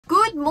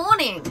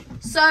morning.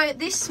 So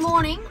this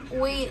morning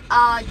we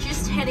are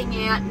just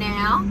heading out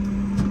now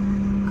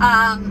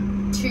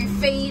to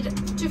feed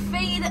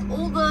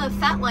all the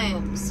fat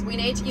lambs. We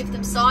need to give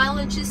them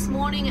silage this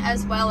morning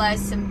as well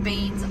as some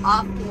beans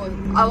afterward.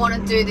 I want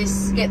to do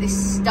this, get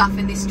this stuff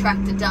in this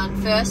tractor done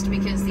first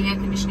because the air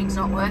conditioning's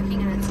not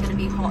working and it's going to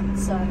be hot,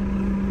 so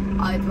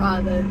I'd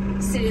rather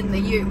sit in the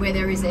ute where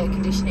there is air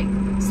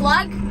conditioning.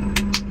 Slug,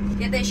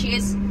 yeah, there she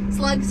is.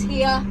 Slug's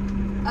here.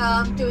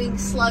 Doing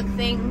slug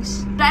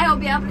things. Today I'll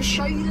be able to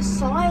show you the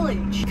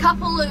silage. A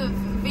couple of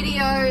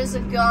videos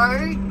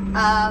ago,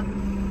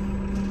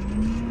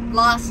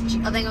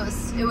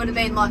 it would have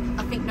been like,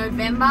 I think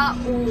November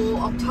or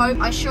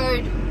October, I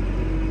showed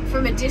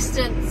from a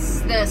distance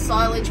the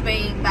silage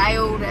being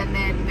baled and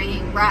then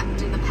being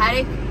wrapped in the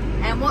paddock.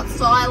 And what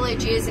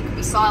silage is, it could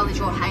be silage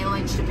or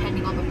haylage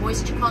depending on the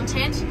moisture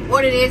content.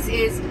 What it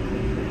is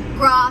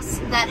grass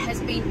that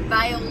has been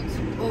baled,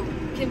 or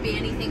can be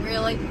anything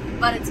really,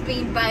 but it's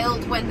been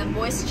baled when the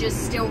moisture's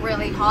still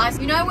really high.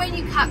 You know when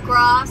you cut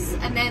grass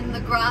and then the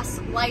grass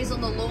lays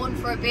on the lawn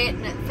for a bit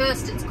and at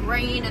first it's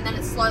green and then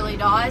it slowly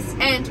dies?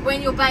 And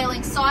when you're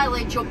baling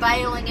silage, you're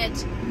baling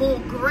it more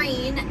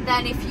green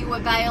than if you were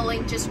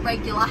baling just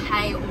regular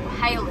hay or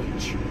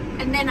haylage.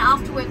 And then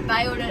after we've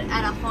baled it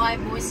at a high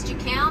moisture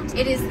count,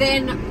 it is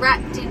then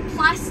wrapped in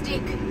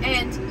plastic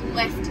and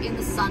left in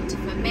the sun to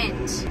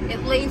ferment.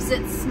 It leaves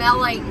it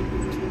smelling.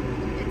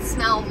 It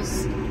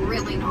smells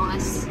really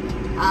nice.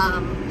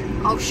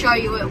 I'll show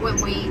you it when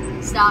we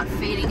start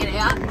feeding it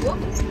out.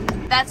 Whoops.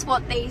 That's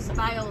what these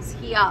bales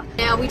here.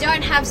 Now we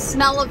don't have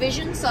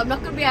smell-o-vision, so I'm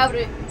not going to be able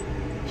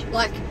to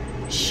like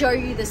show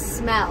you the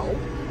smell,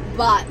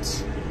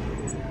 but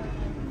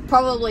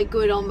probably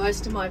good on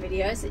most of my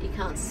videos that you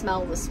can't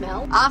smell the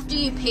smell. After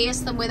you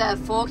pierce them with a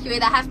fork, you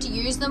either have to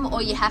use them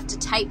or you have to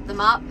tape them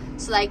up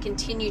so they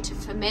continue to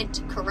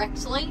ferment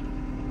correctly.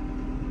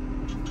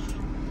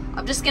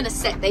 I'm just going to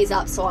set these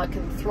up so I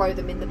can throw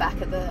them in the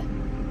back of the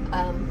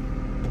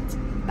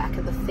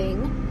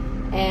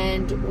thing,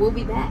 and we'll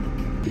be back.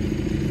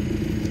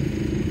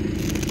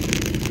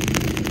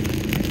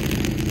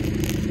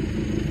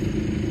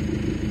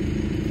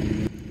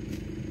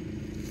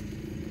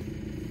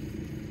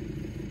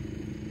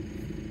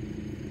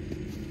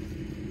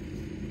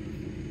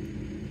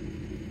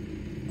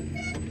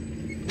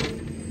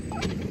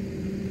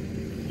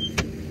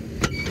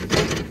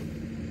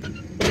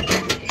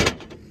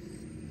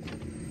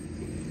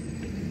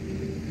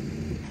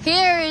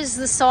 Here is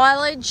the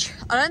silage.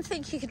 I don't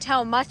think you can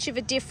tell much of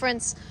a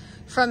difference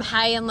from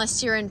hay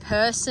unless you're in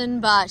person,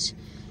 but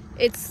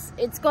it's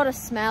got a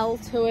smell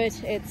to it.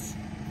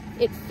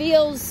 It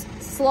feels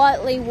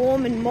slightly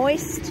warm and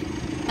moist.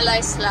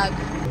 Hello, Slug.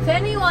 If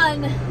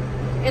anyone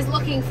is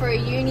looking for a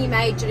uni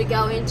major to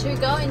go into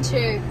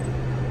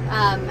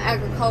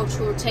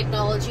agricultural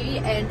technology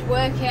and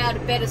work out a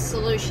better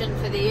solution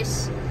for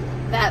this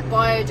that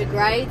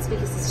biodegrades,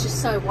 because it's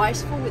just so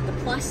wasteful with the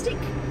plastic.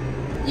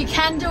 You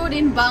can do it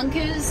in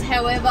bunkers,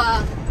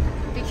 however,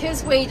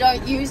 because we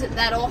don't use it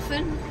that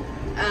often,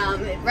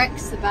 it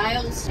wrecks the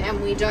bales and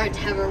we don't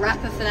have a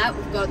wrapper for that.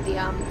 We've got the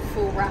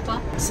full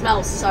wrapper. It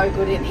smells so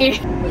good in here.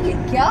 There you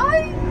go.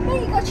 Now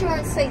you got your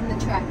own seat in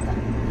the tractor.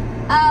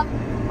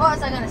 What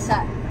was I going to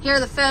say? Here are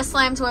the first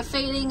lambs we're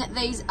feeding.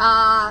 These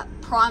are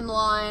prime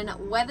line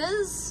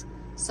wethers,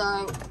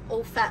 so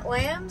all fat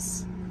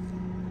lambs.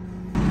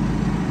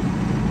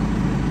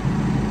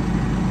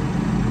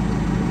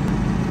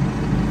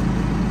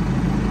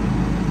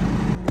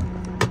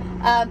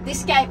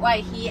 This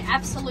gateway here,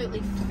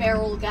 absolutely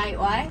feral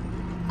gateway,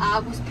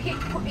 was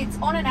picked. It's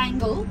on an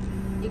angle.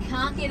 You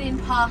can't get in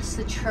past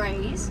the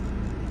trees,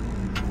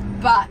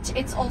 but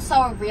it's also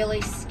a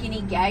really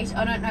skinny gate.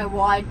 I don't know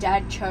why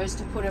Dad chose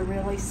to put a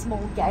really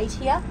small gate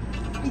here,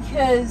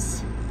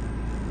 because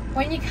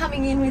when you're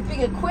coming in with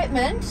big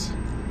equipment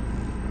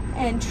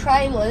and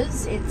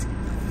trailers, it's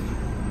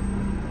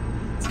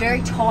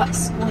very tight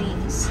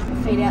squeeze.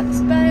 Feed out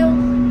this bale.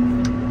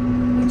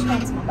 Which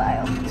one's my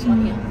bale? This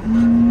one here.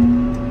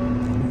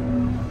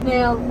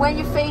 Now, when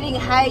you're feeding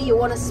hay, you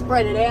want to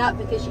spread it out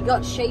because you've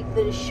got sheep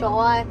that are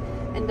shy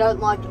and don't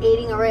like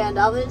eating around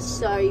others,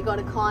 so you've got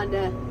to kind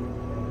of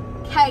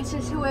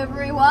cater to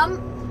everyone.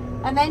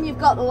 And then you've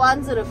got the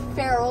ones that are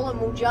feral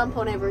and will jump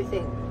on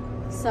everything.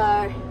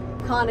 So,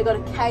 kind of got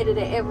to cater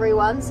to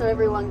everyone so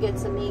everyone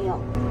gets a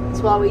meal.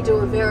 That's why we do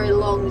a very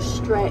long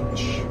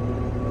stretch.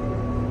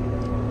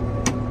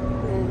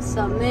 There's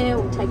some there.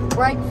 We'll take a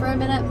break for a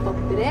minute, pop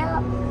it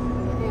out.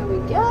 There we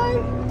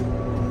go.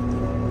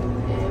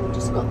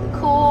 Just got the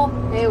core.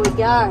 There we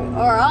go.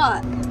 All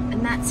right.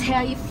 And that's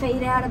how you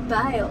feed out a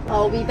bale.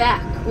 I'll be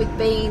back with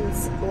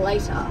beans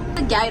later.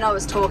 The gate I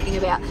was talking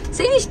about.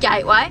 See this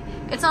gateway?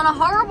 It's on a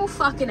horrible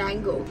fucking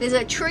angle. There's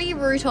a tree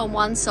root on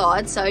one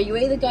side, so you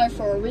either go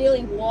for a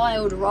really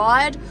wild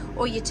ride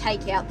or you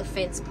take out the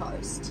fence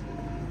post.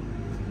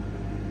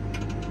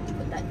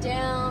 Put that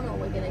down, or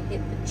we're gonna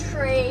hit the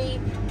tree.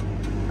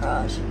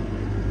 Right.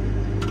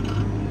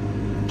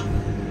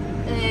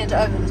 And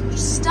over the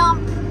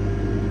stump.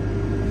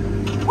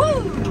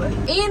 Woo!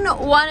 In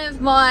one of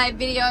my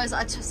videos,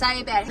 I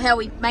say about how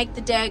we make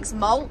the dags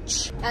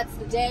mulch. That's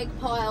the dag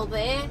pile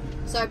there.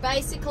 So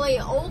basically,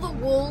 all the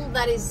wool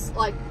that is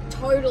like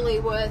totally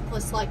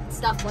worthless, like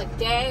stuff like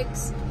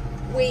dags,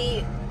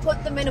 we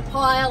put them in a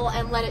pile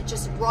and let it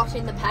just rot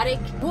in the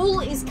paddock. Wool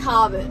is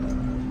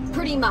carbon,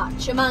 pretty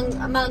much,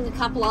 among a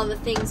couple other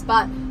things,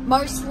 but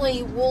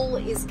mostly wool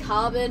is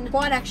carbon.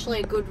 Quite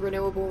actually a good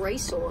renewable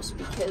resource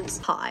because...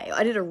 Hi,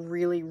 I did a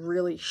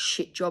really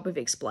shit job of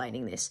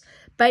explaining this.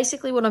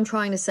 Basically what I'm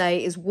trying to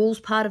say is wool's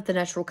part of the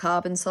natural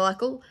carbon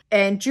cycle,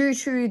 and due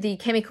to the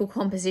chemical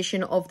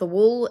composition of the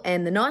wool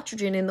and the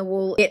nitrogen in the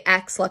wool, it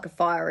acts like a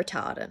fire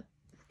retardant.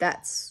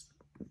 That's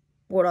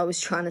what I was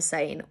trying to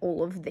say in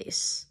all of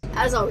this.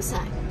 As I was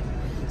saying.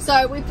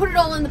 So we put it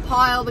all in the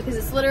pile because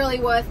it's literally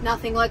worth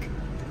nothing. Like,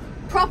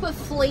 proper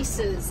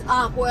fleeces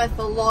aren't worth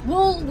a lot.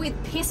 Wool with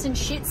piss and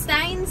shit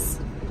stains,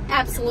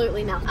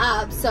 absolutely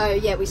nothing. So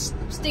yeah, we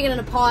stick it in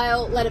a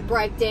pile, let it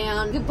break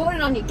down. You can put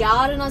it on your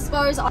garden, I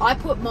suppose. I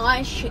put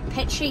my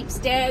pet sheep's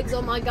dags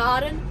on my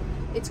garden.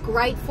 It's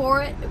great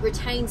for it. It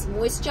retains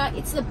moisture.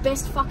 It's the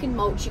best fucking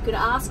mulch you could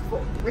ask for.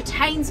 It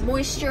retains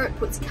moisture. It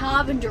puts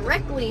carbon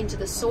directly into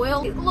the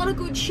soil. A lot of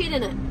good shit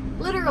in it.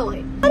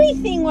 Literally. Bloody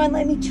thing won't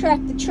let me track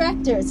the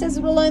tractor. It says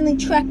it will only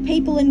track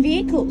people and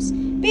vehicles.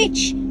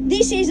 Bitch,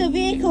 this is a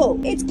vehicle.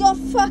 It's got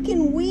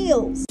fucking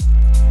wheels.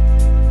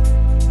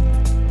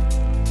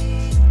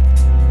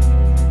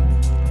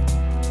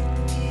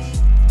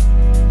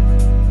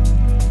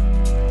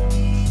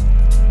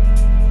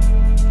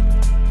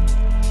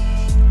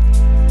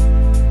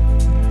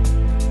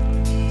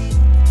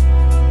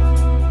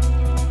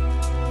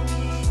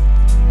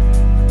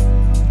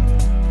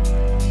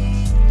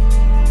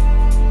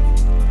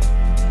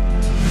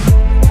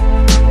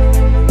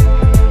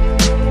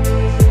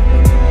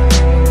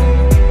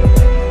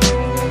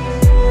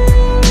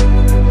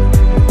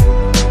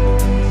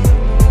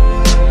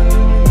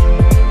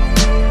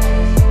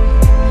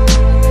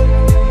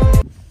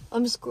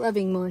 I'm just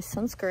grabbing my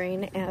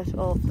sunscreen out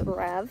of the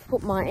RAV,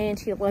 put my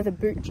anti-leather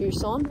boot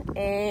juice on,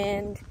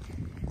 and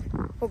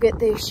we'll get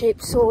these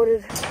sheep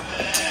sorted.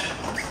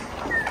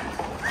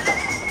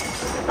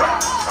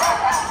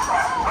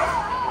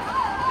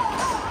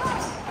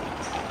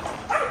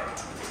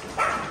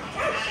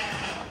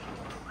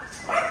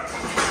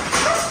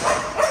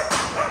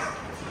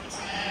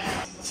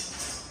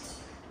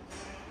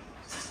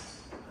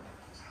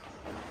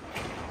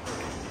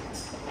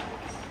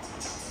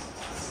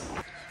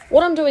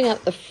 What I'm doing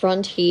at the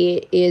front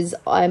here is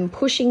I'm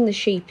pushing the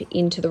sheep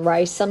into the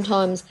race.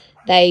 Sometimes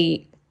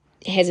they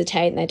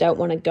hesitate and they don't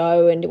want to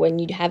go, and when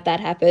you have that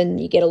happen,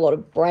 you get a lot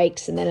of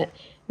breaks and then it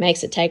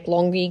makes it take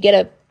longer. You get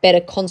a better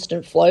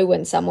constant flow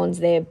when someone's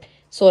there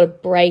sort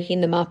of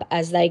breaking them up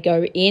as they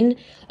go in.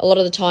 A lot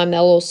of the time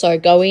they'll also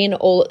go in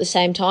all at the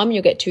same time.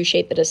 You'll get two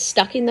sheep that are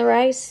stuck in the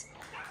race.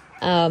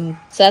 So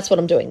that's what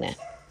I'm doing there.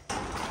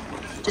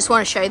 Just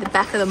want to show you the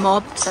back of the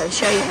mob, so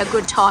show you how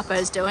good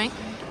Typo's doing.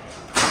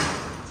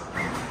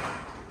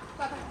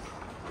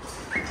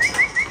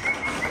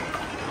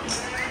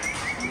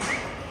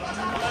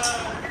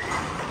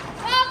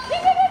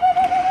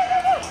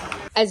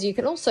 As you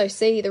can also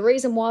see, the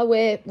reason why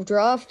we're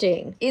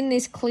drafting, in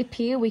this clip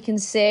here, we can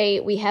see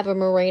we have a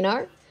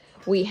Merino,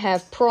 we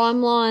have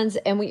prime lines,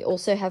 and we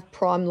also have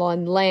prime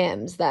line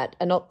lambs that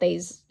are not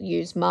these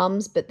used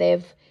mums, but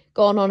they've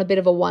gone on a bit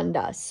of a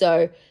wonder.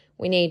 So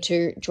we need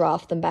to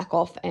draft them back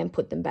off and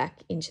put them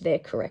back into their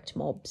correct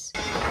mobs.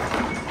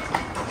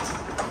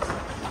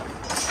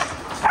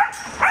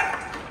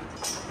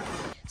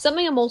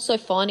 Something I'm also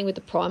finding with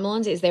the prime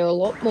lines is they're a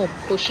lot more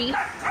pushy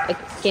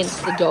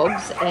against the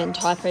dogs, and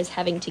Typo's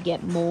having to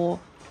get more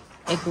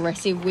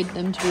aggressive with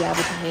them to be able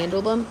to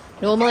handle them.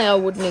 Normally I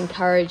wouldn't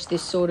encourage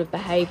this sort of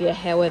behaviour,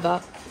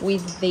 however,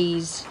 with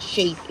these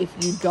sheep, if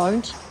you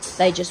don't,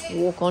 they just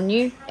walk on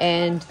you,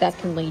 and that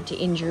can lead to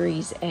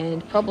injuries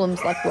and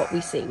problems like what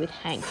we see with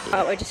Hank.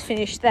 Right, we just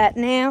finished that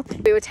now.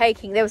 There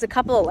was a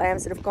couple of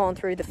lambs that have gone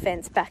through the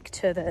fence back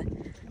to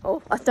the...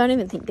 Oh, I don't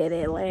even think they're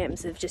their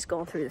lambs. They've just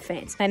gone through the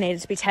fence. They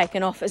needed to be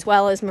taken off, as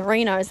well as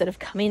merinos that have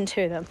come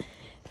into them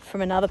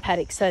from another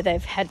paddock, so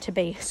they've had to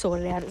be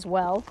sorted out as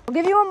well. I'll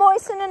give you a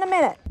moisten in a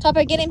minute.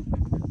 Typo, get him.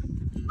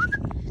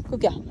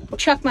 Good girl. I'll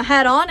chuck my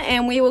hat on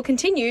and we will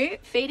continue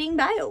feeding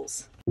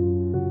bales.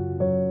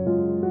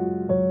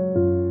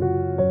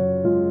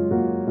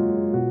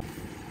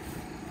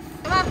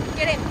 Come on,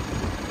 get him.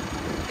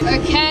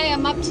 Okay,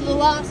 I'm up to the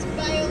last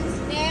bales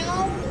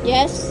now.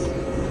 Yes?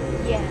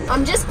 Yeah.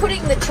 I'm just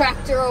putting the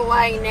tractor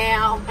away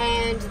now,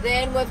 and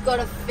then we've got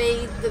to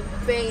feed the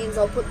beans.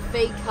 I'll put the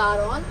feed cart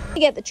on. To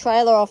get the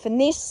trailer off,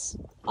 and this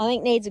I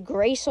think needs a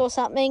grease or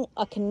something.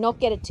 I cannot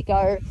get it to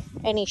go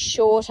any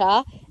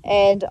shorter,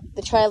 and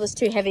the trailer's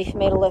too heavy for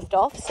me to lift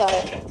off, so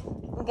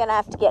I'm gonna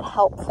have to get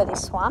help for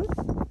this one.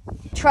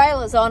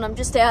 Trailer's on. I'm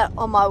just out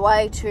on my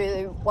way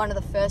to one of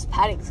the first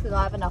paddocks because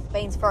I have enough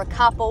beans for a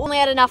couple. Only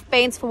had enough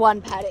beans for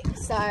one paddock,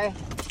 so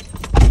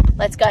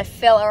let's go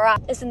fill her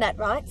up. Isn't that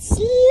right?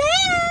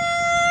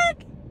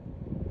 Slack!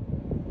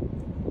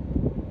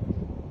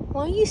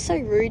 Why are you so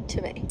rude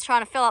to me?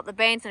 Trying to fill up the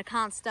beans and I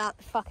can't start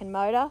the fucking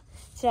motor.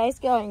 Today's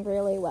going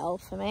really well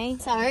for me.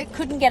 So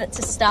couldn't get it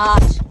to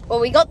start.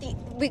 Well, I got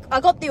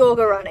the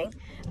auger running,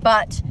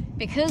 but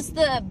because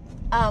the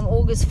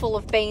auger's full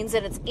of beans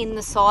and it's in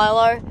the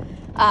silo,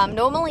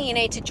 normally you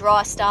need to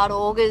dry start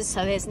augers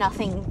so there's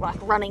nothing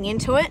like running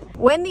into it.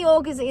 When the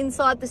auger's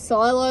inside the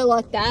silo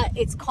like that,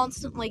 it's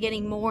constantly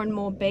getting more and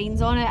more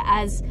beans on it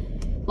as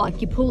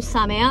like you pull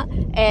some out,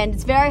 and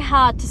it's very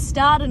hard to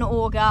start an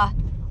auger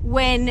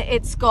when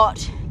it's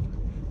got,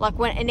 like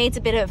when it needs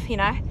a bit of, you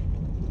know,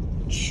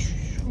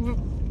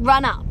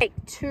 run up. Take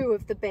 2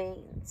 of the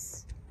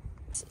beans.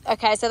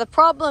 Okay, so the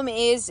problem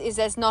is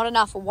there's not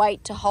enough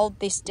weight to hold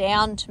this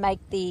down to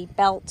make the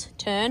belt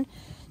turn.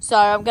 So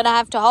I'm gonna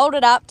have to hold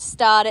it up to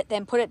start it,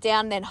 then put it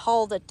down, then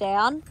hold it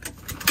down.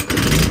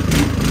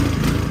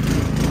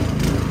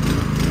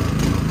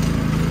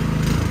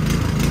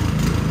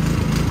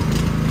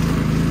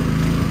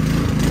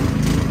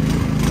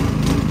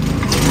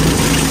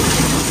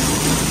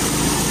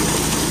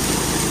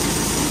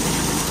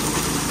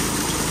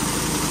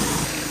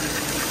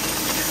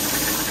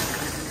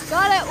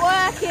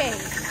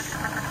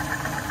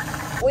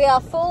 We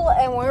are full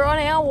and we're on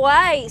our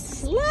way.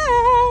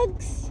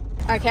 Slugs!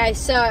 Okay,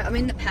 so I'm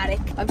in the paddock.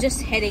 I'm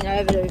just heading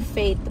over to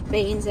feed the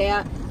beans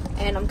out,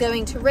 and I'm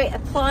going to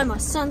reapply my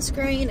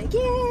sunscreen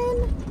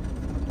again.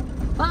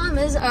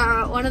 Farmers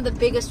are at one of the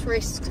biggest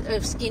risks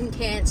of skin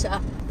cancer.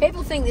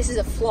 People think this is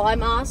a fly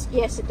mask.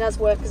 Yes, it does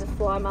work as a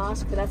fly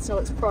mask, but that's not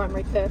its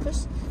primary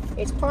purpose.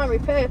 Its primary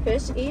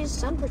purpose is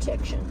sun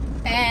protection.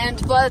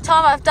 And by the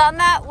time I've done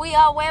that, we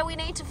are where we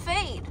need to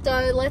feed.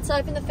 So let's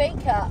open the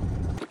feed cart.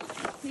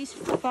 This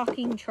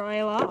fucking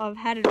trailer, I've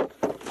had it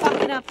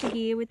fucking up to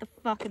here with the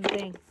fucking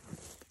thing.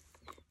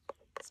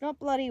 It's not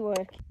bloody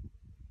working.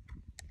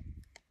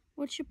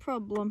 What's your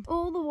problem?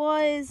 All the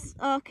wires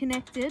are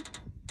connected.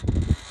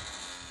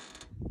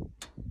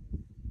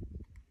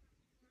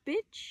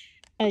 Bitch.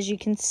 As you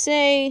can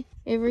see,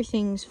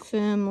 everything's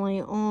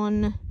firmly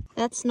on.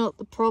 That's not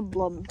the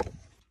problem.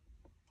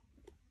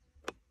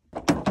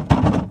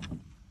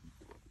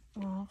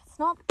 Well, if it's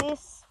not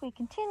this, we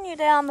continue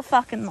down the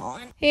fucking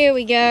line. Here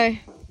we go.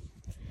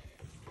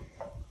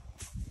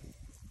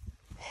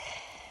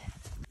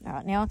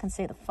 Alright, now I can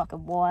see the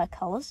fucking wire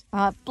colours.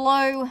 Alright,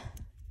 blow.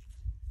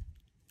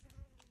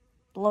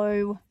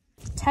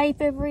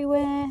 Tape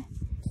everywhere.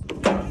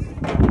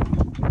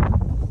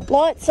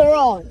 Lights are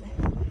on.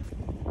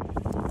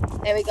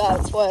 There we go,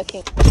 it's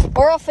working.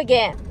 We're off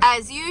again.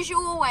 As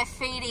usual, we're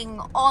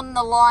feeding on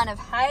the line of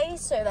hay,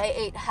 so they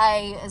eat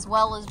hay as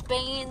well as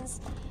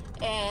beans,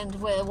 and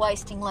we're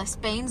wasting less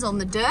beans on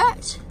the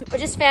dirt. I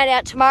just found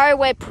out tomorrow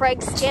we're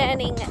preg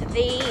scanning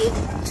the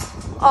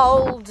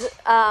old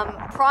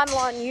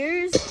Primeline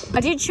U's. I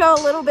did show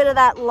a little bit of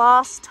that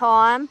last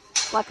time,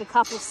 like a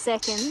couple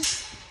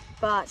seconds,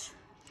 but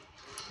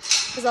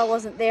because I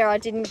wasn't there, I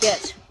didn't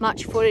get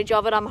much footage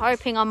of it. I'm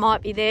hoping I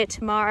might be there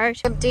tomorrow.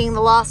 Emptying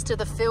the last of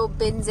the filled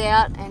bins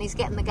out, and he's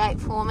getting the gate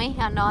for me.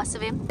 How nice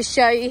of him. To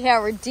show you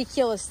how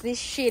ridiculous this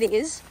shit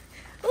is.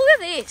 Look at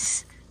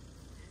this.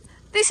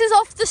 This is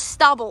off the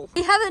stubble.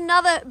 We have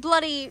another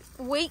bloody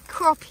wheat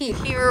crop here.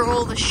 Here are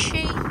all the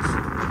sheep.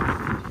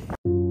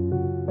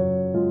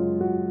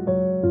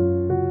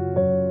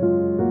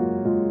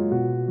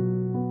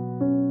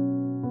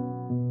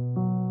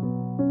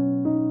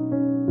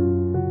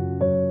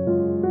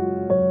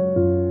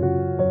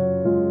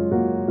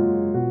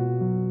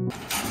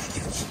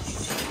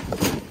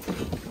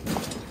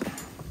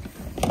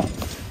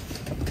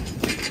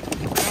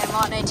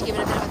 Might need to give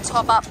it a bit of a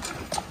top up.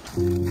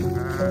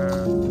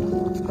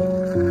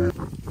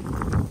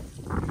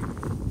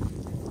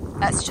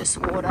 That's just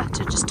water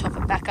to just top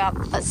it back up.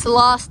 That's the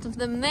last of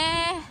them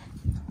there.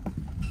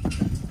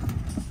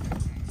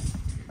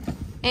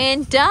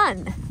 And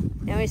done.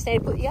 Now we just need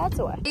to put the yards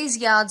away. These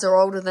yards are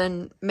older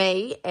than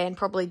me and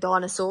probably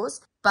dinosaurs,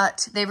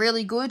 but they're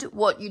really good.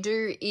 What you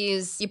do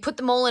is you put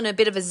them all in a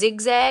bit of a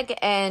zigzag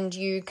and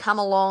you come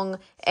along,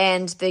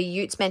 and the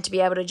ute's meant to be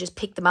able to just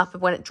pick them up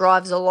when it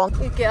drives along.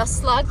 Good girl,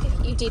 Slug,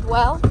 you did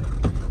well.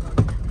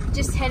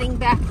 Just heading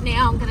back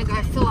now. I'm gonna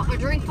go fill up my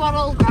drink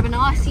bottle, grab an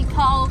icy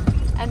pole,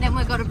 and then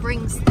we've got to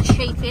bring the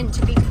sheep in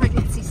to be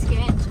pregnancy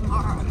scanned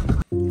tomorrow.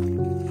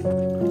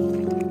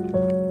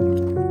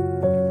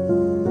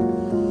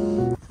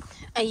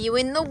 Are you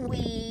in the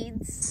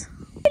weeds?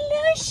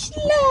 Hello,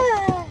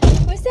 Slug.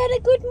 Was that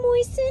a good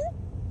moisten?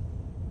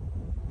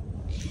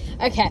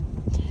 Okay,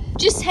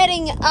 just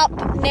heading up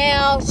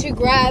now to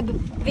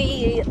grab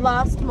the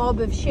last mob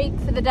of sheep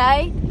for the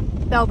day.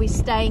 They'll be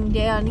staying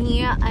down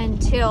here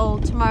until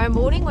tomorrow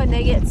morning when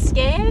they get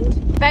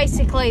scanned.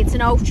 Basically, it's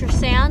an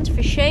ultrasound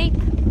for sheep.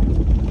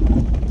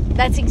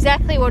 That's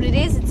exactly what it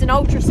is. It's an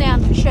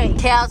ultrasound for sheep.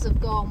 Cows have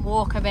gone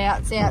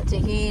walkabouts out to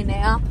here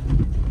now.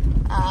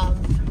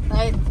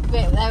 They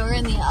were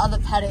in the other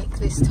paddock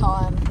this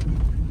time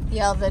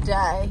the other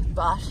day,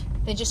 but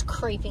they're just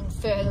creeping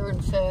further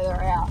and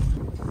further out.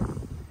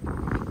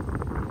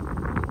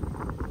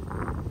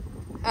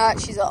 Alright,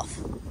 she's off.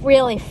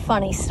 Really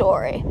funny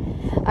story.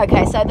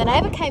 Okay, so the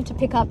neighbour came to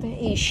pick up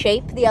his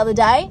sheep the other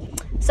day.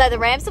 So the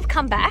rams have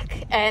come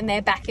back and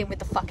they're back in with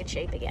the fucking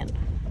sheep again.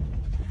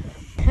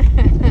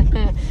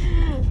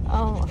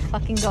 Oh my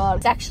fucking god.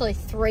 It's actually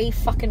 3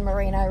 fucking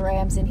Merino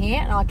rams in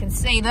here and I can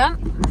see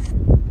them.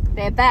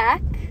 They're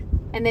back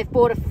and they've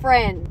brought a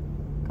friend.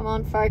 Come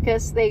on,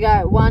 focus. There you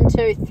go. 1,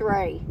 2,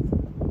 3.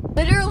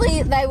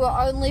 Literally, they were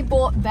only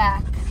brought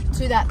back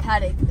to that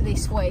paddock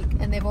this week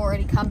and they've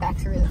already come back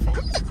through the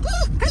fence.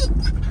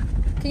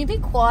 Can you be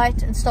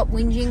quiet and stop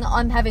whinging?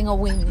 I'm having a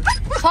whinge.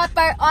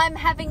 Typo, I'm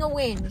having a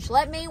whinge.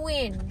 Let me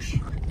whinge.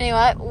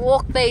 Anyway,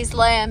 walk these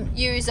lamb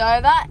ewes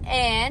over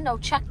and I'll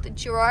chuck the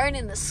drone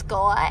in the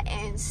sky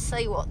and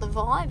see what the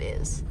vibe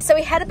is. So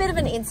we had a bit of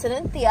an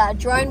incident. The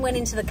drone went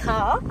into the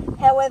car.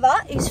 However,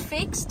 it's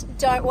fixed.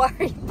 Don't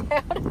worry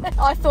about it.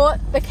 I thought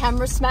the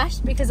camera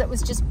smashed because it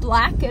was just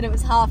black and it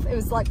was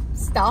like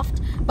stuffed.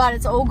 But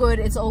it's all good.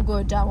 It's all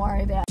good. Don't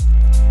worry about it.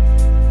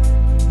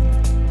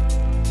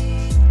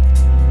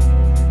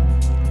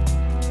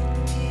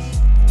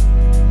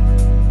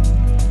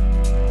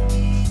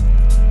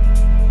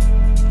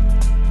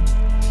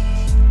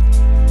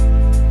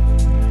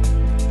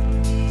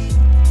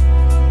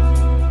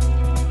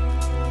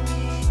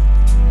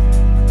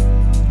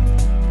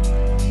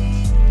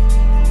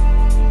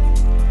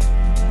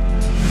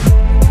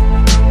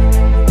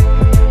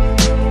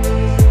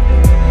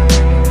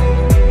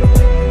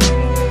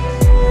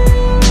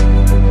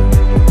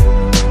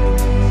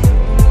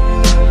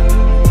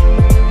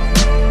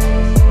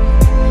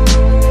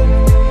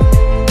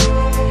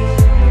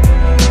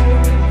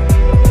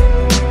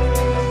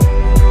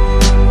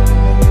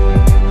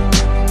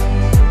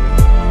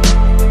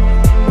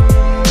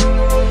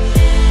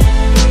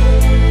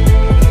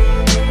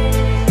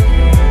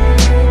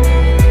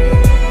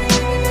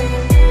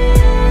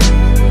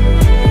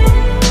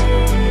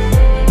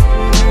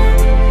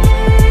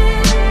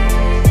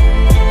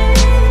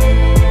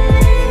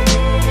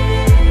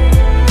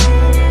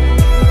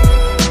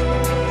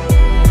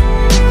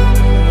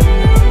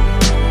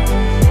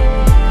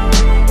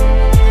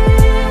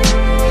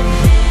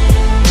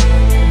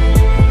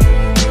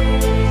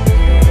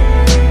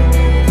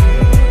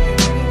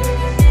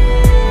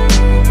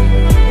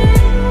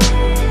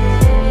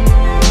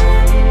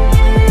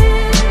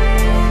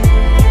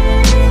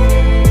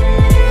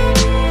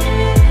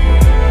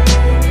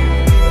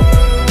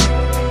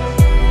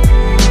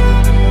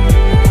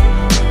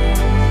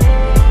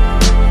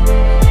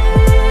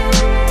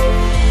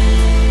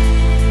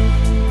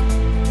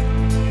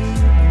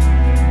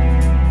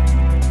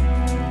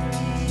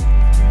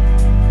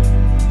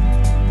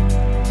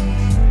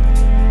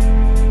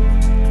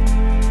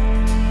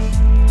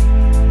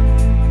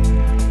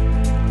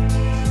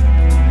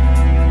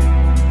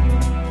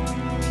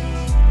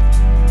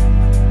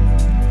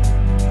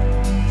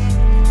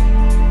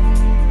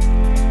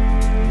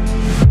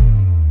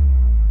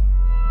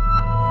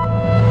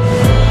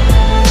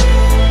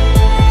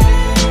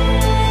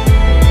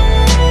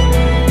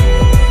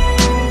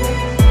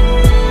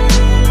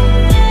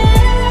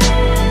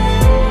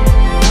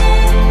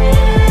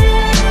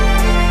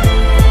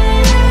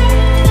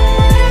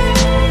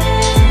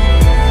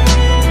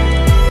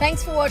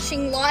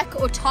 Like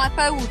or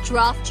Typo will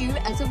draft you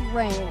as a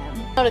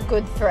ram. Not a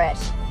good threat.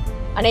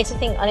 I need to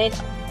think.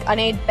 I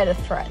need better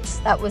threats.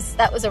 That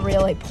was a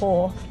really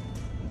poor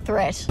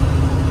threat.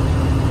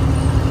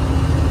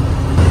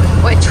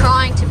 We're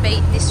trying to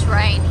beat